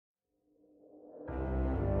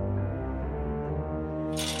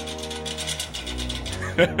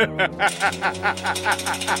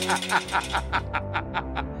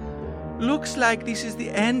Looks like this is the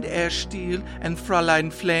end, Erstiel and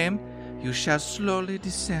Fräulein Flame. You shall slowly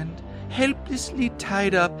descend, helplessly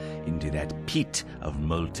tied up into that pit of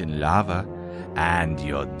molten lava, and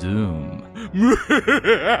your doom.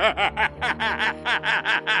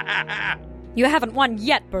 You haven't won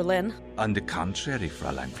yet, Berlin. On the contrary,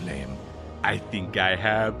 Fräulein Flame, I think I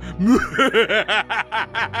have.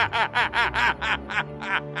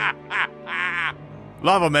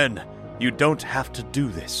 Lava Men, you don't have to do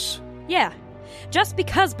this. Yeah. Just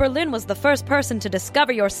because Berlin was the first person to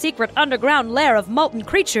discover your secret underground lair of molten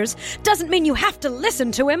creatures doesn't mean you have to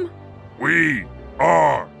listen to him. We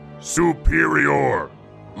are superior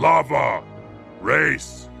lava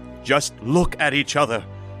race. Just look at each other.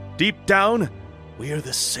 Deep down, we're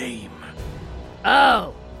the same.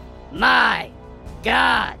 Oh, my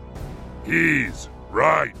God. He's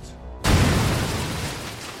right.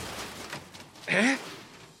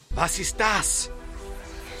 Was ist das?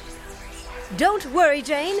 Don't worry,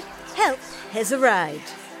 Jane. Help has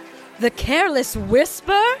arrived. The Careless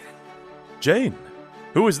Whisper? Jane,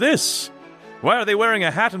 who is this? Why are they wearing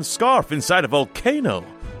a hat and scarf inside a volcano?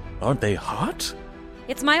 Aren't they hot?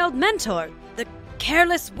 It's my old mentor, the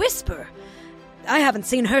Careless Whisper. I haven't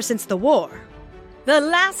seen her since the war. The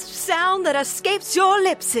last sound that escapes your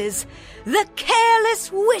lips is the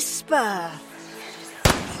Careless Whisper.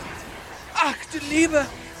 Ach, du Liebe,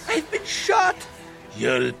 I've been shot.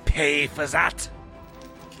 You'll pay for that.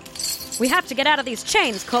 We have to get out of these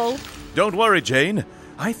chains, Cole. Don't worry, Jane.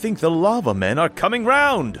 I think the Lava Men are coming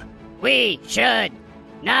round. We should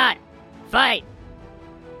not fight.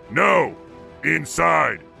 No,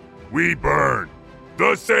 inside we burn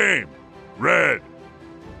the same red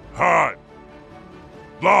hot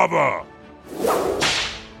lava.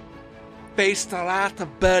 Based rat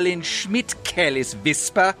of Berlin Schmidt, Careless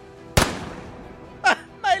Whisper.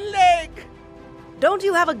 My leg! Don't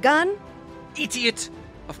you have a gun? Idiot!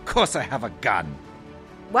 Of course I have a gun.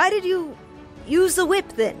 Why did you use the whip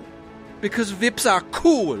then? Because whips are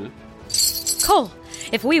cool. Cole,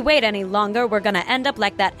 if we wait any longer, we're gonna end up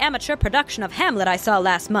like that amateur production of Hamlet I saw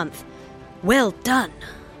last month. Well done.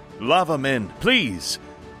 Lava Men, please,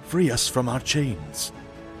 free us from our chains.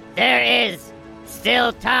 There is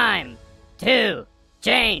still time to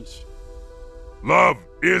change. Love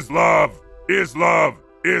is love, is love,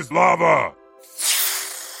 is lava.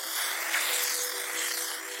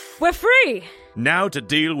 We're free! Now to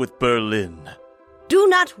deal with Berlin. Do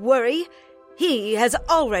not worry. He has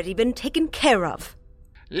already been taken care of.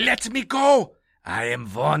 Let me go! I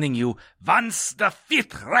am warning you, once the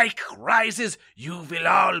Fifth Reich rises, you will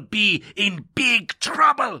all be in big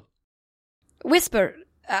trouble! Whisper,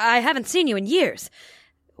 I haven't seen you in years.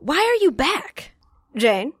 Why are you back?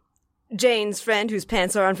 Jane? Jane's friend whose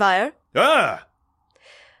pants are on fire? Ah!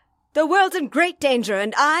 The world's in great danger,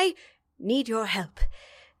 and I need your help.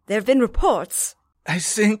 There have been reports. I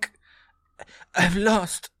think I've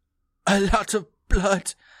lost a lot of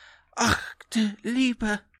blood. Ach, du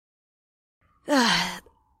Liebe.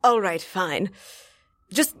 All right, fine.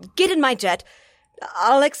 Just get in my jet.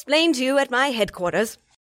 I'll explain to you at my headquarters.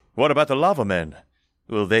 What about the Lava Men?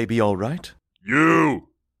 Will they be all right? You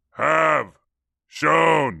have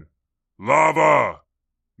shown lava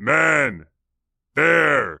men.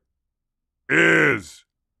 There is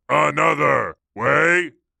another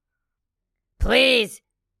way. Please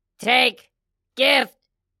take gift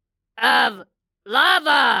of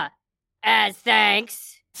lava as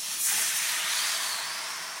thanks.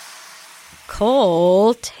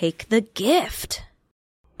 Cole, take the gift.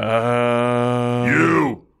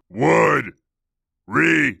 You would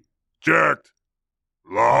reject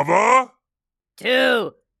lava?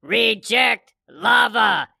 To reject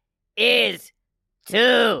lava is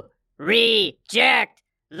to reject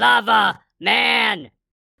lava man.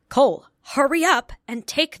 Cole, hurry up and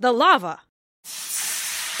take the lava.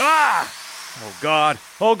 Ah! Oh, God.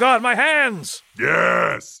 Oh, God, my hands!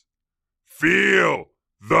 Yes. Feel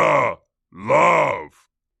the love.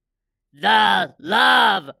 The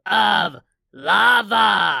love of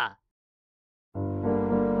lava.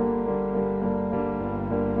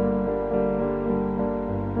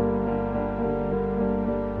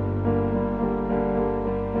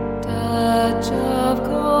 Touch of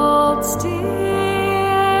cold steel.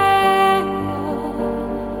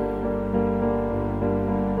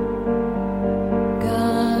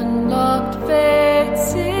 Gun locked, fate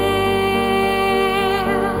sealed.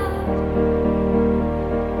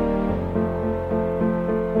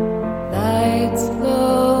 Lights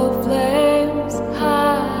low.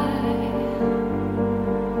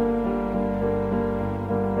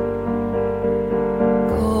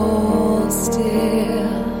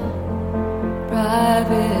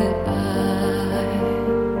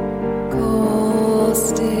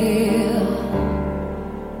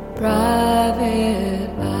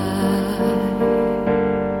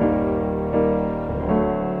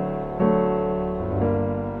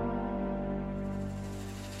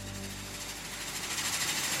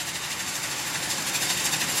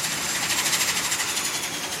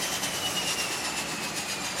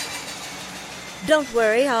 Don't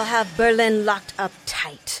worry, I'll have Berlin locked up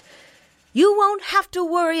tight. You won't have to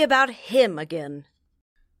worry about him again.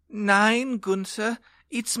 Nein, Gunther,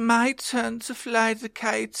 it's my turn to fly the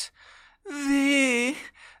kite. Weh,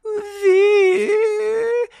 weh.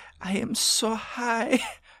 I am so high.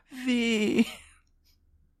 Weh.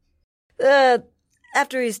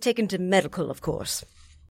 After he's taken to medical, of course.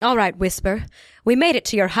 All right, Whisper. We made it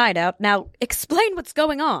to your hideout. Now, explain what's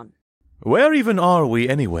going on. Where even are we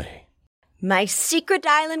anyway? My secret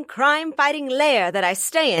island crime-fighting lair that I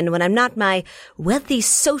stay in when I'm not my wealthy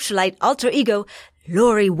socialite alter ego,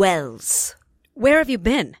 Lori Wells. Where have you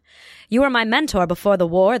been? You were my mentor before the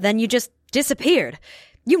war, then you just disappeared.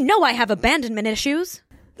 You know I have abandonment issues.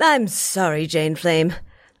 I'm sorry, Jane Flame.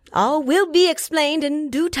 All will be explained in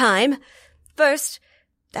due time. First,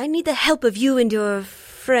 I need the help of you and your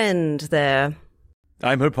friend there.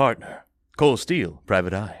 I'm her partner, Cole Steele,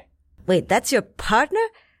 Private Eye. Wait, that's your partner?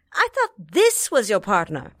 I thought this was your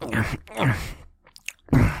partner.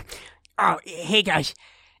 Oh, hey guys.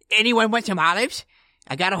 Anyone want some olives?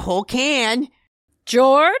 I got a whole can.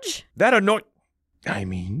 George?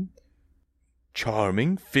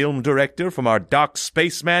 Charming film director from our Doc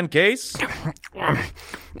Spaceman case?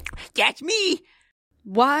 That's me.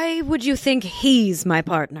 Why would you think he's my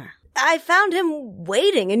partner? I found him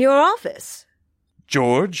waiting in your office.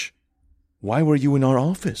 George, why were you in our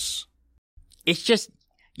office? It's just,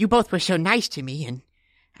 you both were so nice to me, and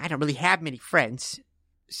I don't really have many friends.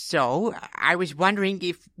 So, I was wondering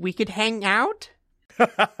if we could hang out?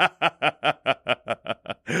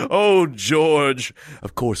 Oh, George,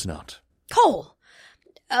 of course not. Cole!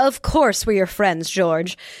 Of course we're your friends,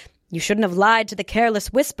 George. You shouldn't have lied to the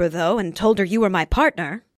careless Whisper, though, and told her you were my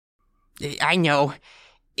partner. I know.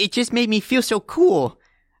 It just made me feel so cool.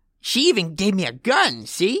 She even gave me a gun,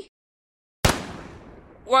 see?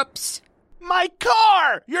 Whoops. My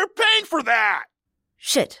car! You're paying for that!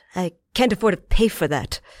 Shit, I can't afford to pay for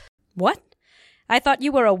that. What? I thought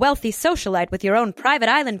you were a wealthy socialite with your own private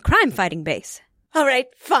island crime-fighting base. All right,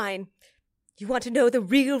 fine. You want to know the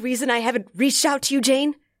real reason I haven't reached out to you,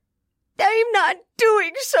 Jane? I'm not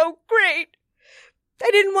doing so great.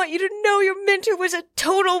 I didn't want you to know your mentor was a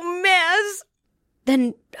total mess.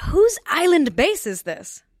 Then whose island base is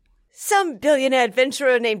this? Some billionaire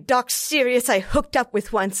adventurer named Doc Sirius I hooked up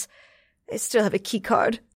with once. I still have a key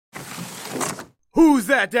card. Who's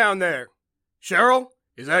that down there? Cheryl?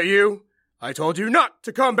 Is that you? I told you not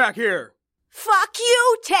to come back here. Fuck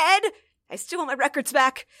you, Ted! I still want my records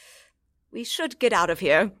back. We should get out of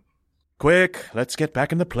here. Quick, let's get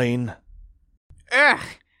back in the plane. Ugh.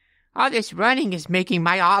 All this running is making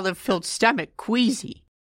my olive-filled stomach queasy.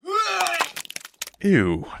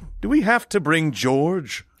 Ew. Do we have to bring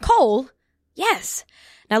George? Cole? Yes.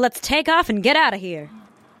 Now let's take off and get out of here.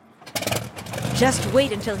 Just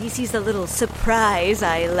wait until he sees the little surprise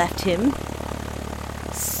I left him.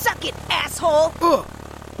 Suck it, asshole! Ugh!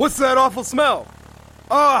 What's that awful smell?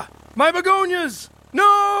 Ah! My begonias!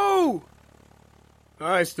 No!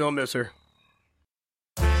 I still miss her.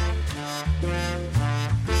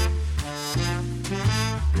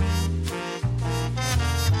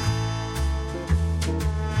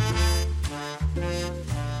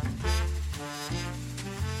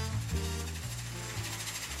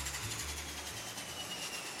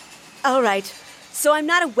 All right, so I'm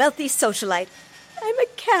not a wealthy socialite. I'm a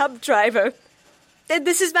cab driver. And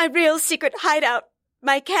this is my real secret hideout,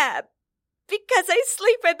 my cab. Because I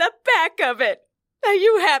sleep in the back of it. Are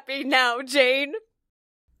you happy now, Jane?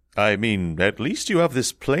 I mean, at least you have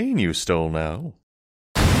this plane you stole now.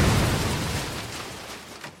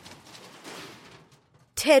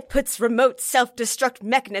 Ted puts remote self-destruct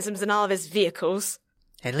mechanisms in all of his vehicles.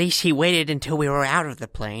 At least he waited until we were out of the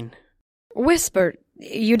plane. Whisper,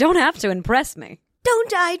 you don't have to impress me.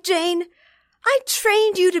 Don't I, Jane? I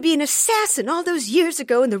trained you to be an assassin all those years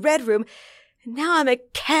ago in the Red Room, and now I'm a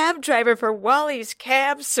cab driver for Wally's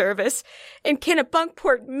Cab Service in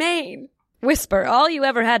Kennebunkport, Maine. Whisper, all you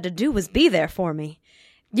ever had to do was be there for me.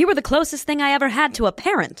 You were the closest thing I ever had to a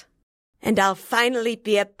parent. And I'll finally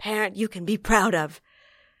be a parent you can be proud of.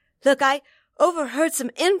 Look, I overheard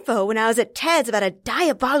some info when I was at Ted's about a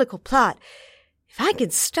diabolical plot. If I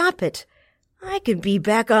can stop it, I can be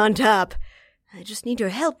back on top. I just need your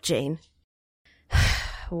help, Jane.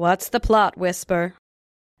 What's the plot, Whisper?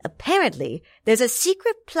 Apparently, there's a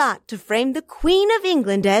secret plot to frame the Queen of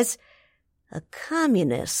England as a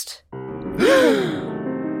communist.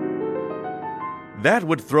 That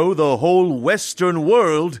would throw the whole Western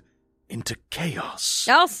world into chaos.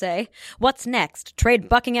 I'll say. What's next? Trade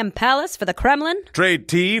Buckingham Palace for the Kremlin? Trade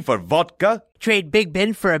tea for vodka? Trade Big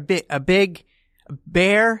Ben for a big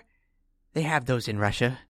bear? They have those in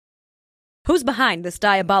Russia. Who's behind this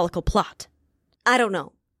diabolical plot? I don't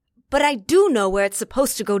know. But I do know where it's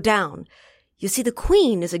supposed to go down. You see, the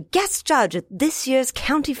Queen is a guest judge at this year's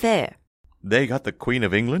county fair. They got the Queen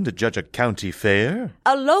of England to judge a county fair?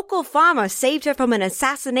 A local farmer saved her from an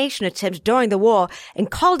assassination attempt during the war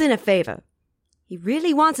and called in a favor. He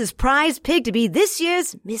really wants his prize pig to be this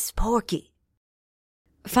year's Miss Porky.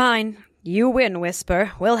 Fine. You win,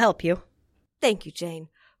 Whisper. We'll help you. Thank you, Jane.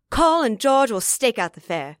 Cole and George will stake out the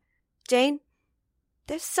fair. Jane,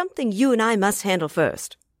 there's something you and I must handle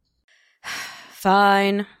first.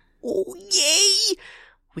 Fine. Oh, yay!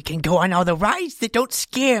 We can go on all the rides that don't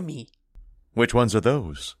scare me. Which ones are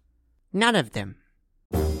those? None of them.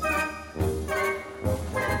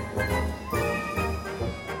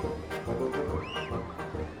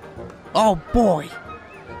 Oh, boy.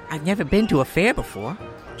 I've never been to a fair before.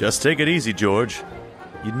 Just take it easy, George.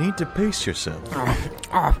 You need to pace yourself.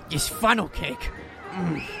 This funnel cake.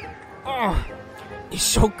 Oh, it's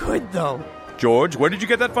so good, though. George, where did you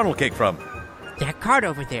get that funnel cake from? That cart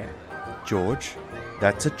over there. George,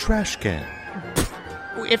 that's a trash can.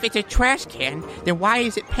 If it's a trash can, then why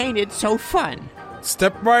is it painted so fun?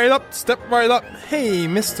 Step right up, step right up. Hey,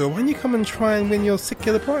 mister, why don't you come and try and win your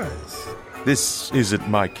circular prize? This isn't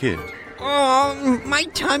my kid. Oh, my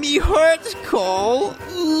tummy hurts, Cole.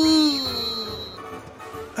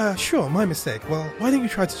 Sure, my mistake. Well, why don't you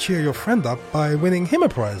try to cheer your friend up by winning him a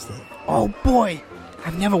prize then? Oh, boy.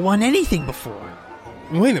 I've never won anything before.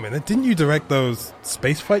 Wait a minute, didn't you direct those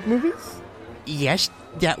spaceflight movies? Yes,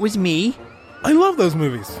 that was me. I love those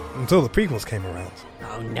movies, until the prequels came around.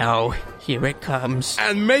 Oh, no. Here it comes.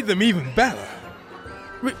 And made them even better.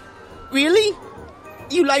 Really?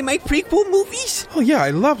 You like my prequel movies? Oh yeah, I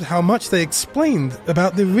loved how much they explained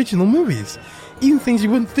about the original movies. Even things you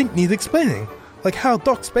wouldn't think need explaining. Like how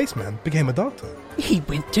Doc Spaceman became a doctor. He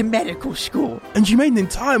went to medical school. And you made an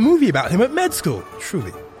entire movie about him at med school.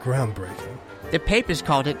 Truly groundbreaking. The papers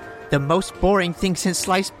called it the most boring thing since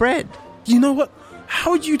sliced bread. You know what? How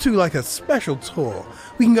would you two like a special tour?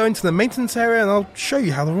 We can go into the maintenance area and I'll show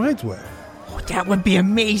you how the rides work. Oh, that would be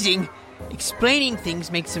amazing. Explaining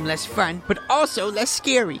things makes them less fun, but also less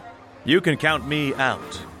scary. You can count me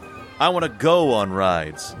out. I want to go on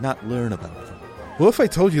rides, not learn about them. Well, if I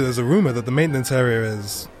told you there's a rumor that the maintenance area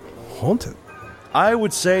is haunted? I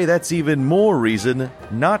would say that's even more reason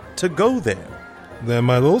not to go there. There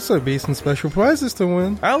might also be some special prizes to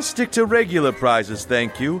win. I'll stick to regular prizes,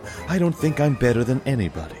 thank you. I don't think I'm better than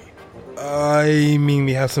anybody. I mean,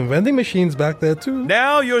 we have some vending machines back there, too.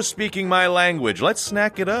 Now you're speaking my language. Let's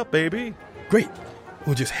snack it up, baby. Great.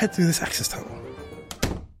 We'll just head through this access tunnel.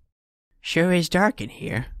 Sure is dark in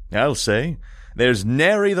here. I'll say. There's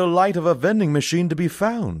nary the light of a vending machine to be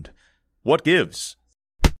found. What gives?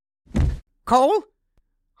 Cole?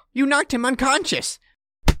 You knocked him unconscious.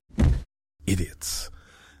 Idiots.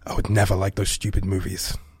 I would never like those stupid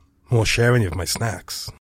movies. Or share any of my snacks.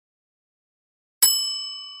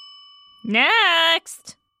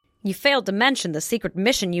 Next! You failed to mention the secret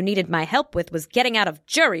mission you needed my help with was getting out of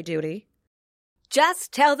jury duty.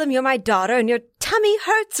 Just tell them you're my daughter and your tummy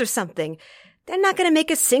hurts or something. They're not going to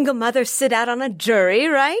make a single mother sit out on a jury,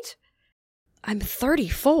 right? I'm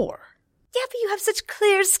 34. Yeah, but you have such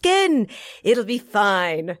clear skin. It'll be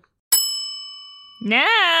fine.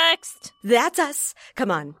 Next! That's us.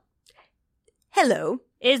 Come on. Hello.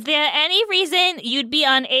 Is there any reason you'd be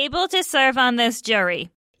unable to serve on this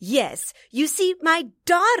jury? Yes. You see, my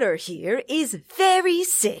daughter here is very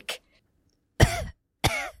sick.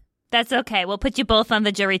 That's okay. We'll put you both on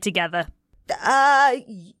the jury together.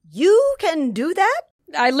 You can do that?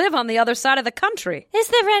 I live on the other side of the country. Is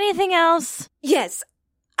there anything else? Yes.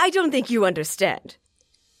 I don't think you understand.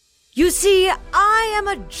 You see, I am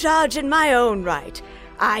a judge in my own right.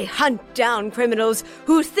 I hunt down criminals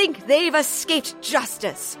who think they've escaped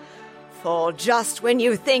justice. For just when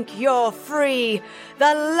you think you're free,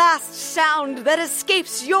 the last sound that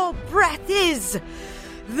escapes your breath is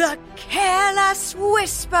the careless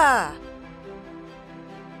whisper.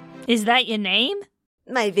 Is that your name?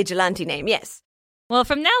 My vigilante name, yes. Well,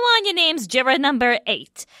 from now on, your name's juror number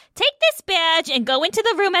 8. Take this badge and go into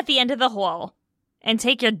the room at the end of the hall. And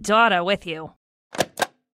take your daughter with you.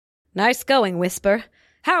 Nice going, Whisper.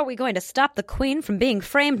 How are we going to stop the Queen from being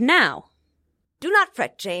framed now? Do not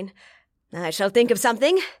fret, Jane. I shall think of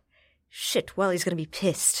something. Shit, Wally's going to be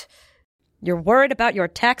pissed. You're worried about your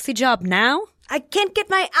taxi job now? I can't get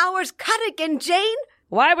my hours cut again, Jane.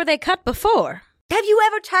 Why were they cut before? Have you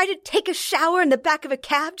ever tried to take a shower in the back of a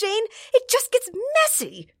cab, Jane? It just gets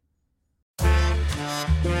messy.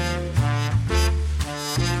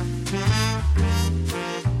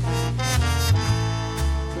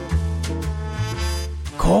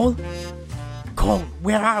 Cole, Cole,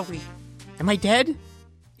 where are we? Am I dead?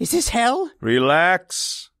 Is this hell?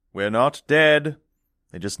 Relax. We're not dead.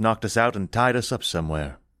 They just knocked us out and tied us up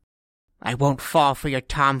somewhere. I won't fall for your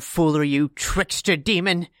tomfoolery, you trickster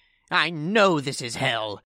demon. I know this is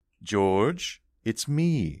hell. George, it's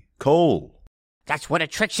me, Cole. That's what a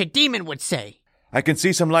trickster demon would say. I can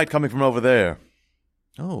see some light coming from over there.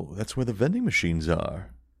 Oh, that's where the vending machines are.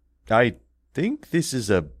 I think this is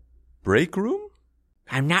a break room?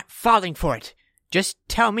 I'm not falling for it. Just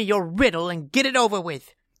tell me your riddle and get it over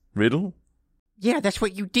with. Riddle? Yeah, that's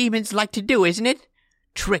what you demons like to do, isn't it?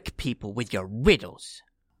 Trick people with your riddles.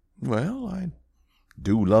 Well, I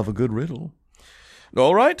do love a good riddle.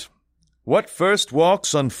 All right. What first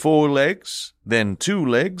walks on 4 legs, then 2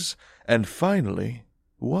 legs, and finally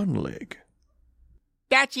 1 leg?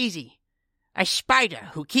 That's easy. A spider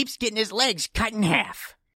who keeps getting his legs cut in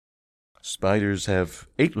half. Spiders have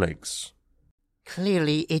 8 legs.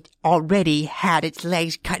 Clearly, it already had its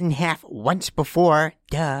legs cut in half once before.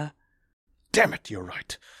 Duh. Damn it, you're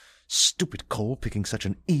right. Stupid Cole picking such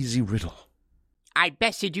an easy riddle. I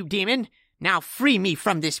bested you, demon. Now free me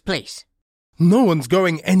from this place. No one's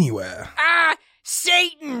going anywhere. Ah!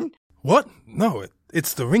 Satan! What? No,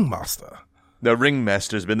 it's the ringmaster. The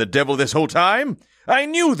ringmaster's been the devil this whole time? I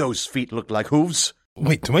knew those feet looked like hooves.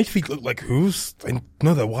 Wait, do my feet look like hooves? I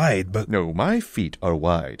know they're wide, but... No, my feet are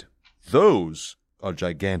wide. Those are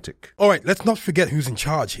gigantic. All right, let's not forget who's in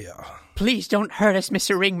charge here. Please don't hurt us,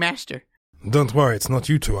 Mr. Ringmaster. Don't worry, it's not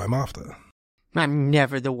you two I'm after. I'm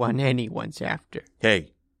never the one anyone's after.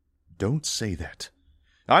 Hey, don't say that.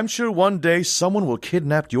 I'm sure one day someone will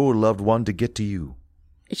kidnap your loved one to get to you.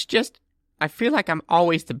 It's just, I feel like I'm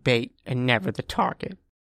always the bait and never the target.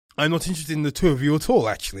 I'm not interested in the two of you at all,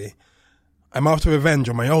 actually. I'm after revenge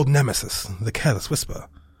on my old nemesis, the Careless Whisper.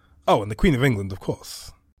 Oh, and the Queen of England, of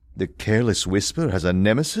course. The Careless Whisper has a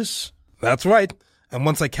nemesis? That's right. And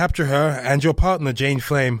once I capture her and your partner, Jane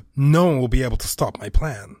Flame, no one will be able to stop my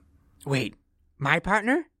plan. Wait, my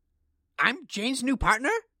partner? I'm Jane's new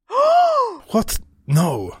partner? What?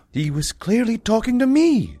 No. He was clearly talking to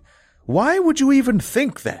me. Why would you even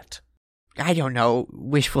think that? I don't know.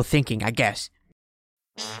 Wishful thinking, I guess.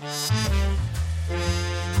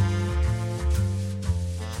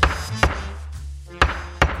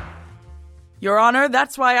 Your Honor,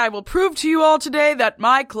 that's why I will prove to you all today that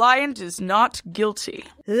my client is not guilty.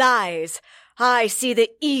 Lies. I see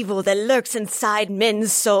the evil that lurks inside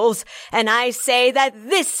men's souls, and I say that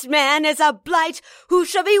this man is a blight who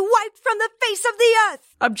shall be wiped from the face of the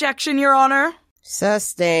earth. Objection, Your Honor.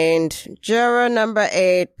 Sustained. Juror number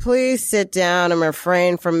 8, please sit down and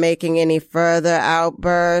refrain from making any further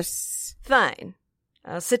outbursts. Fine.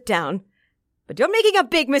 I'll sit down. But you're making a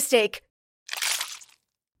big mistake.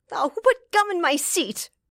 Oh, who put gum in my seat?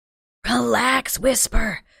 Relax,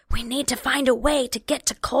 Whisper. We need to find a way to get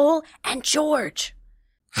to Cole and George.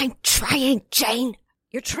 I'm trying, Jane.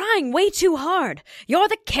 You're trying way too hard. You're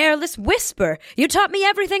the Careless Whisper. You taught me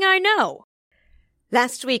everything I know.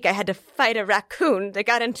 Last week I had to fight a raccoon that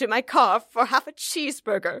got into my car for half a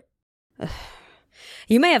cheeseburger.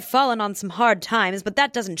 You may have fallen on some hard times, but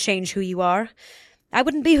that doesn't change who you are. I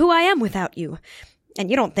wouldn't be who I am without you. And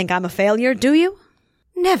you don't think I'm a failure, do you?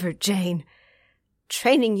 Never, Jane.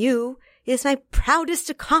 Training you is my proudest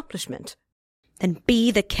accomplishment. Then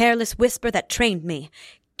be the Careless Whisper that trained me.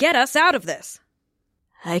 Get us out of this.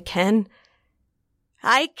 I can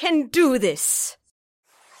do this.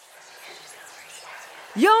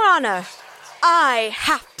 Your Honor, I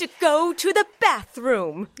have to go to the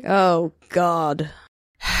bathroom. Oh, God.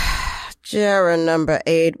 Juror number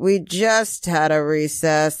 8, we just had a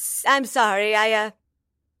recess. I'm sorry, I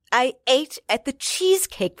ate at the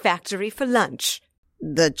Cheesecake Factory for lunch.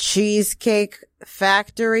 The Cheesecake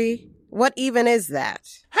Factory? What even is that?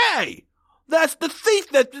 Hey! That's the thief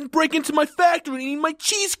that's been breaking into my factory and eating my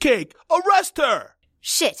cheesecake! Arrest her!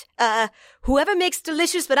 Shit. Whoever makes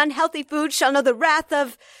delicious but unhealthy food shall know the wrath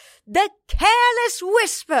of the Careless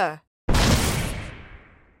Whisper.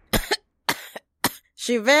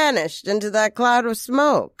 She vanished into that cloud of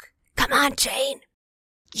smoke. Come on, Jane.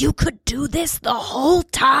 You could do this the whole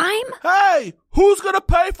time? Hey! Who's gonna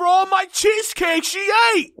pay for all my cheesecake she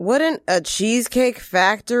ate? Wouldn't a cheesecake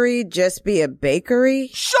factory just be a bakery?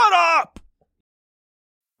 Shut up!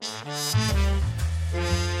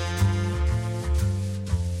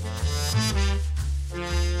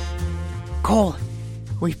 Cole,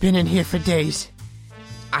 we've been in here for days.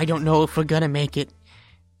 I don't know if we're gonna make it.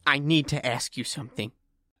 I need to ask you something.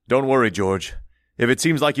 Don't worry, George. If it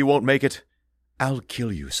seems like you won't make it, I'll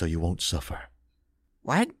kill you so you won't suffer.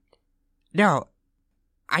 What? No,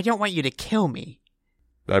 I don't want you to kill me.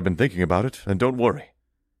 I've been thinking about it, and don't worry.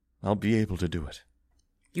 I'll be able to do it.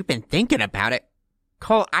 You've been thinking about it.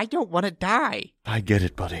 Cole, I don't want to die. I get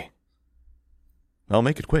it, buddy. I'll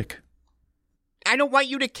make it quick. I don't want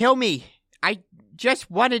you to kill me. I just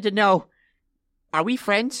wanted to know, are we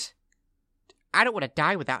friends? I don't want to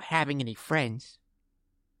die without having any friends.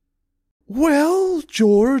 Well,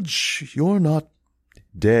 George, you're not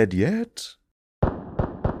dead yet.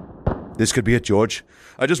 This could be it, George.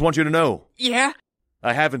 I just want you to know. Yeah?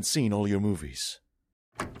 I haven't seen all your movies.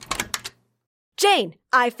 Jane,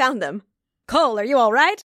 I found them. Cole, are you all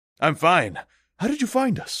right? I'm fine. How did you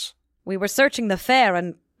find us? We were searching the fair,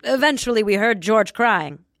 and eventually we heard George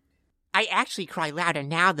crying. I actually cry louder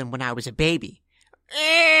now than when I was a baby.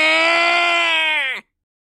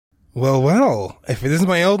 Well, if it isn't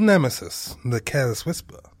my old nemesis, the Careless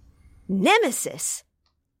Whisper. Nemesis?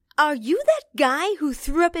 Are you that guy who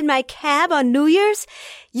threw up in my cab on New Year's?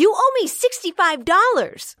 You owe me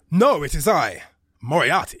 $65. No, it is I,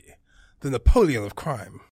 Moriarty, the Napoleon of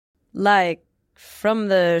crime. Like, from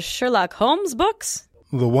the Sherlock Holmes books?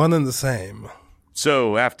 The one and the same.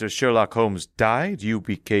 So, after Sherlock Holmes died, you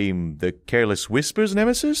became the Careless Whisper's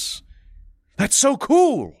nemesis? That's so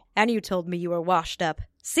cool! And you told me you were washed up.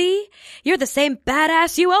 See? You're the same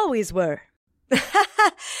badass you always were.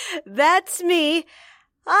 That's me.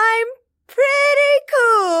 I'm pretty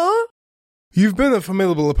cool. You've been a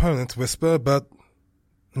formidable opponent, Whisper, but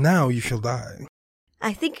now you shall die.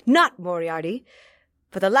 I think not, Moriarty.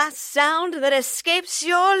 For the last sound that escapes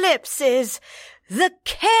your lips is the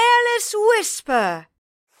Careless Whisper.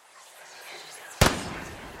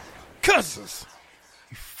 Curses!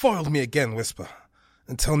 You foiled me again, Whisper.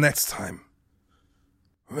 Until next time.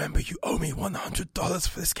 Remember, you owe me $100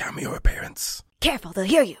 for this cameo appearance. Careful, they'll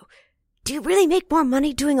hear you. Do you really make more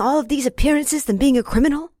money doing all of these appearances than being a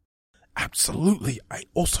criminal? Absolutely. I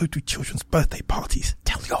also do children's birthday parties.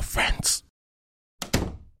 Tell your friends.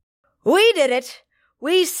 We did it.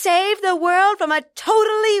 We saved the world from a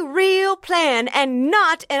totally real plan and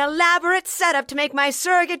not an elaborate setup to make my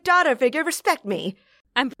surrogate daughter figure respect me.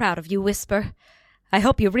 I'm proud of you, Whisper. I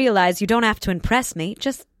hope you realize you don't have to impress me.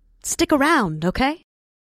 Just stick around, okay?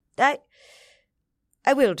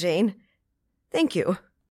 I will, Jane. Thank you.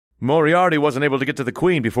 Moriarty wasn't able to get to the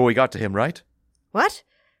Queen before we got to him, right? What?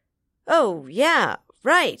 Oh, yeah,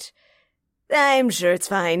 right. I'm sure it's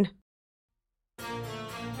fine.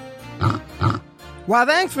 Why,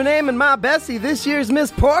 thanks for naming my Bessie this year's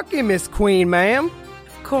Miss Porky, Miss Queen, ma'am.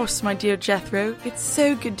 Of course, my dear Jethro. It's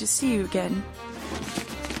so good to see you again.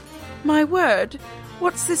 My word,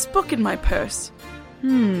 what's this book in my purse?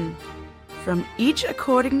 From each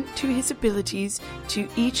according to his abilities, to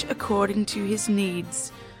each according to his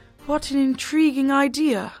needs. What an intriguing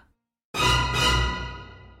idea.